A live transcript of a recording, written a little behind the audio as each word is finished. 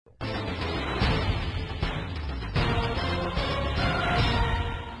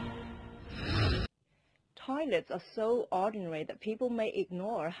toilets are so ordinary that people may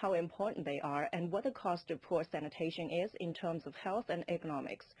ignore how important they are and what the cost of poor sanitation is in terms of health and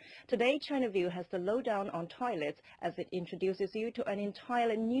economics. Today, China View has the lowdown on toilets as it introduces you to an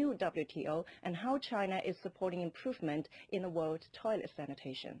entirely new WTO and how China is supporting improvement in the world toilet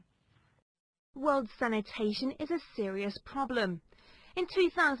sanitation. World sanitation is a serious problem. In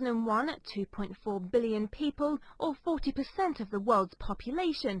 2001, 2.4 billion people, or 40% of the world's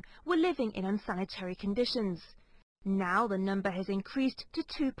population, were living in unsanitary conditions. Now the number has increased to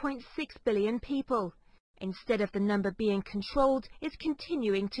 2.6 billion people. Instead of the number being controlled, it's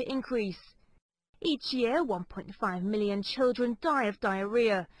continuing to increase. Each year, 1.5 million children die of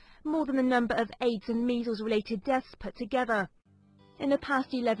diarrhea, more than the number of AIDS and measles-related deaths put together. In the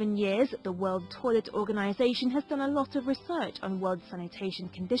past 11 years, the World Toilet Organization has done a lot of research on world sanitation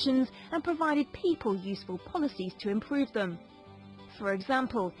conditions and provided people useful policies to improve them. For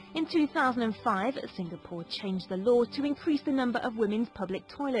example, in 2005, Singapore changed the law to increase the number of women's public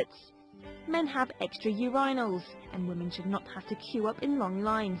toilets. Men have extra urinals, and women should not have to queue up in long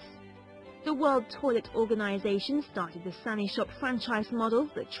lines. The World Toilet Organization started the Sani Shop franchise model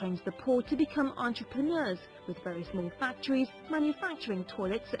that trains the poor to become entrepreneurs, with very small factories manufacturing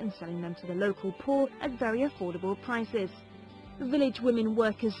toilets and selling them to the local poor at very affordable prices. Village women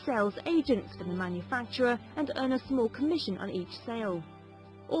work as sales agents for the manufacturer and earn a small commission on each sale.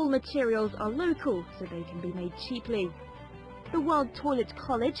 All materials are local, so they can be made cheaply. The World Toilet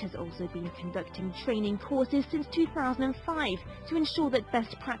College has also been conducting training courses since 2005 to ensure that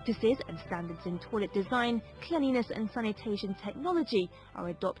best practices and standards in toilet design, cleanliness and sanitation technology are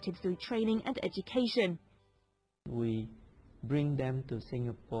adopted through training and education. We bring them to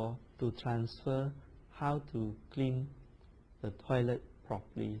Singapore to transfer how to clean the toilet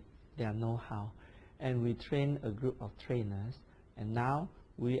properly, their know-how. And we train a group of trainers, and now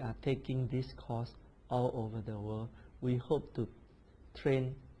we are taking this course all over the world. We hope to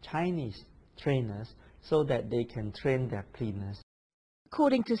train Chinese trainers so that they can train their cleaners.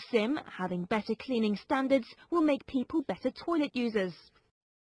 According to Sim, having better cleaning standards will make people better toilet users.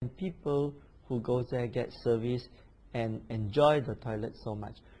 People who go there get service and enjoy the toilet so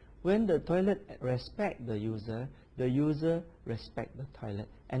much. When the toilet respects the user respects the toilet,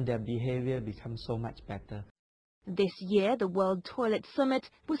 and their behavior becomes so much better. This year, the World Toilet Summit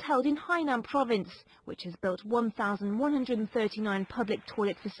was held in Hainan Province, which has built 1,139 public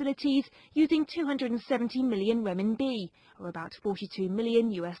toilet facilities using 270 million renminbi, or about $42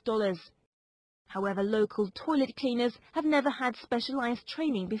 million. However, local toilet cleaners have never had specialized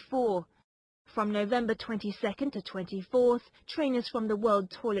training before. From November 22nd to 24th, trainers from the World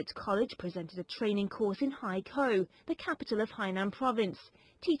Toilet College presented a training course in Haikou, the capital of Hainan Province,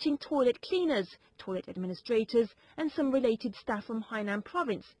 teaching toilet cleaners, toilet administrators and some related staff from Hainan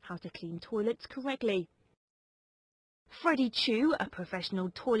Province how to clean toilets correctly. Freddie Chu, a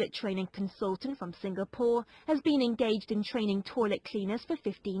professional toilet training consultant from Singapore, has been engaged in training toilet cleaners for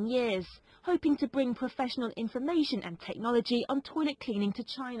 15 years, hoping to bring professional information and technology on toilet cleaning to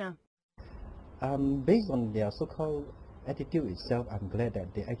China. Based on their so-called attitude itself, I'm glad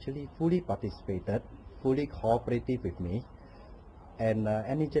that they actually fully participated, fully cooperated with me, and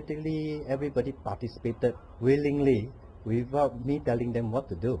energetically everybody participated willingly without me telling them what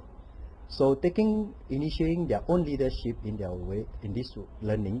to do. So initiating their own leadership in their way in this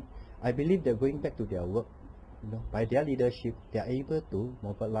learning, I believe they're going back to their work. By their leadership, they are able to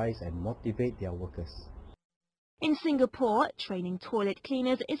mobilize and motivate their workers. In Singapore, training toilet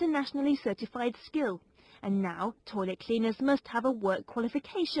cleaners is a nationally certified skill, and now toilet cleaners must have a work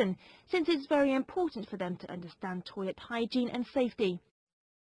qualification, since it's very important for them to understand toilet hygiene and safety.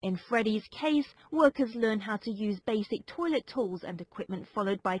 In Freddie's case, workers learn how to use basic toilet tools and equipment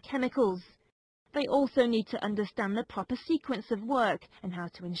followed by chemicals. They also need to understand the proper sequence of work and how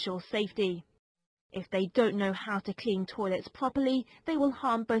to ensure safety. If they don't know how to clean toilets properly, they will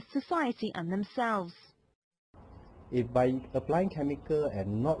harm both society and themselves. If by applying chemical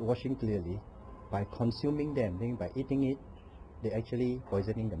and not washing clearly, by consuming them, then by eating it, they're actually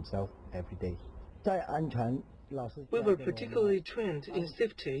poisoning themselves every day. We were particularly trained in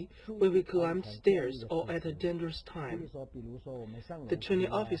safety when we climbed stairs or at a dangerous time. The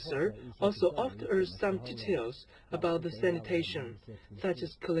training officer also offered us some details about the sanitation, such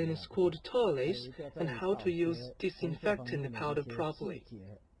as cleaning school toilets and how to use disinfectant powder properly.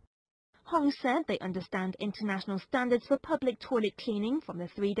 Hong said they understand international standards for public toilet cleaning from the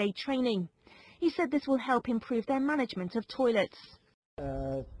 3-day training. He said this will help improve their management of toilets.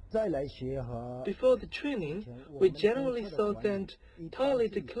 Before the training, we generally thought that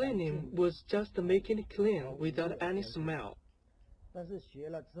toilet cleaning was just making it clean without any smell.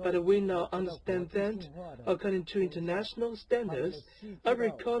 But we now understand that, according to international standards,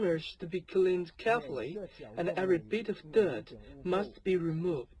 every corner should be cleaned carefully, and every bit of dirt must be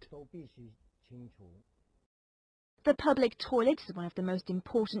removed. The public toilet is one of the most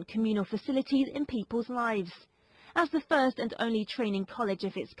important communal facilities in people's lives. As the first and only training college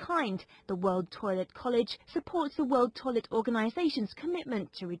of its kind, the World Toilet College supports the World Toilet Organization's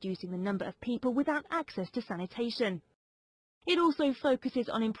commitment to reducing the number of people without access to sanitation. It also focuses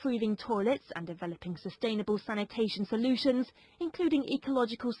on improving toilets and developing sustainable sanitation solutions, including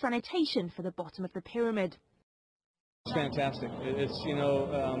ecological sanitation for the bottom of the pyramid. It's fantastic. It's,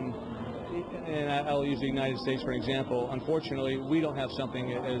 and I'll use the United States for example. Unfortunately, we don't have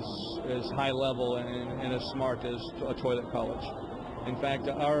something as high level and as smart as a toilet college. In fact,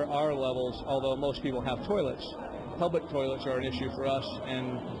 our levels, although most people have toilets, public toilets are an issue for us,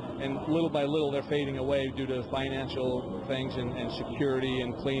 and little by little they're fading away due to financial things and security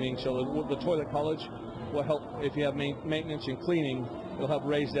and cleaning. So the toilet college will help. If you have maintenance and cleaning, it'll help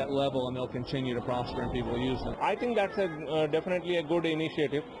raise that level, and they'll continue to prosper and people will use them. I think that's definitely a good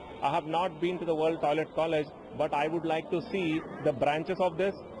initiative. I have not been to the World Toilet College, but I would like to see the branches of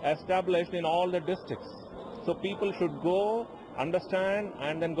this established in all the districts. So people should go, understand,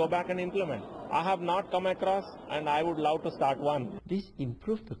 and then go back and implement. I have not come across, and I would love to start one. This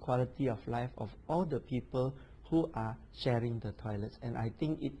improves the quality of life of all the people who are sharing the toilets, and I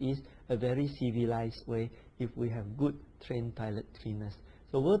think it is a very civilized way if we have good trained toilet cleaners.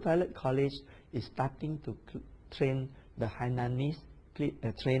 So World Toilet College is starting to train the Hainanese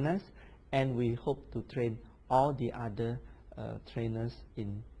trainers, and we hope to train all the other trainers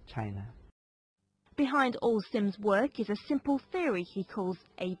in China. Behind all Sim's work is a simple theory he calls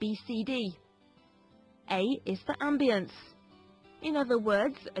ABCD. A is for ambience. In other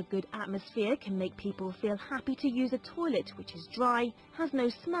words, a good atmosphere can make people feel happy to use a toilet which is dry, has no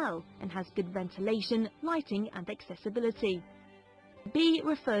smell, and has good ventilation, lighting and accessibility. B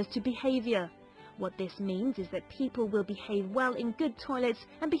refers to behavior. What this means is that people will behave well in good toilets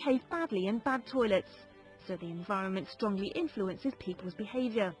and behave badly in bad toilets, so the environment strongly influences people's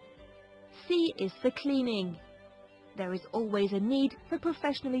behavior. C is for cleaning. There is always a need for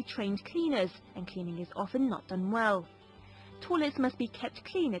professionally trained cleaners, and cleaning is often not done well. Toilets must be kept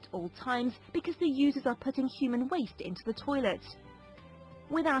clean at all times because the users are putting human waste into the toilet.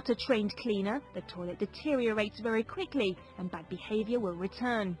 Without a trained cleaner, the toilet deteriorates very quickly and bad behavior will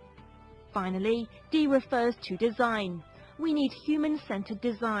return. Finally, D refers to design. We need human-centered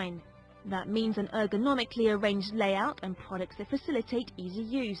design. That means an ergonomically arranged layout and products that facilitate easy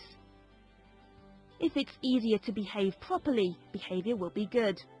use. If it's easier to behave properly, behavior will be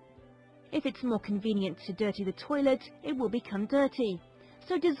good. If it's more convenient to dirty the toilet, it will become dirty.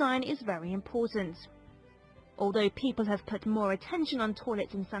 So design is very important. Although people have put more attention on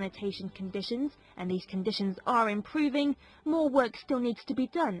toilets and sanitation conditions, and these conditions are improving, more work still needs to be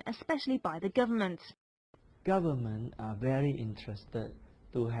done, especially by the government. Government are very interested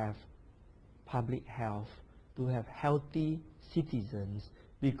to have public health, to have healthy citizens,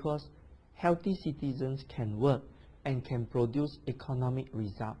 because healthy citizens can work and can produce economic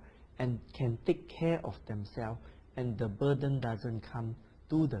results and can take care of themselves, and the burden doesn't come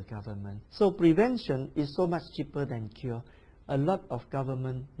to the government. So prevention is so much cheaper than cure. A lot of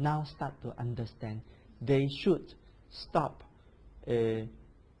government now start to understand they should stop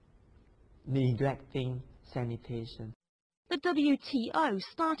neglecting sanitation. The WTO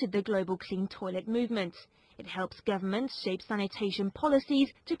started the global clean toilet movement. It helps governments shape sanitation policies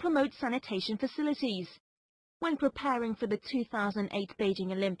to promote sanitation facilities. When preparing for the 2008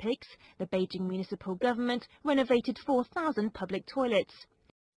 Beijing Olympics, the Beijing municipal government renovated 4,000 public toilets.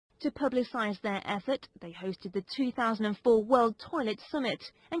 To publicize their effort, they hosted the 2004 World Toilet Summit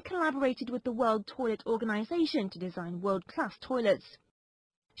and collaborated with the World Toilet Organization to design world-class toilets.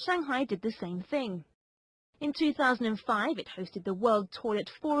 Shanghai did the same thing. In 2005, it hosted the World Toilet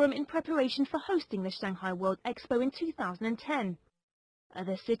Forum in preparation for hosting the Shanghai World Expo in 2010.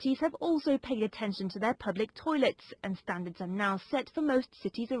 Other cities have also paid attention to their public toilets, and standards are now set for most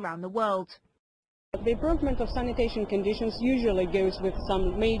cities around the world. The improvement of sanitation conditions usually goes with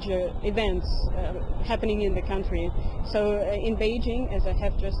some major events happening in the country. So in Beijing, as I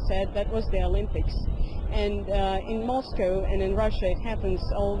have just said, that was the Olympics. And in Moscow and in Russia it happens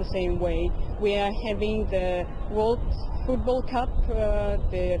all the same way. We are having the World Football Cup,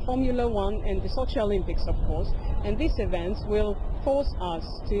 the Formula One and the Sochi Olympics, of course. And these events will force us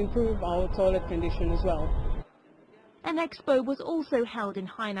to improve our toilet condition as well. An expo was also held in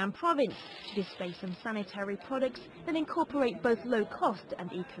Hainan province to display some sanitary products that incorporate both low-cost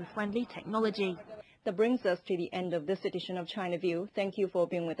and eco-friendly technology. That brings us to the end of this edition of China View. Thank you for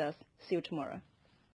being with us. See you tomorrow.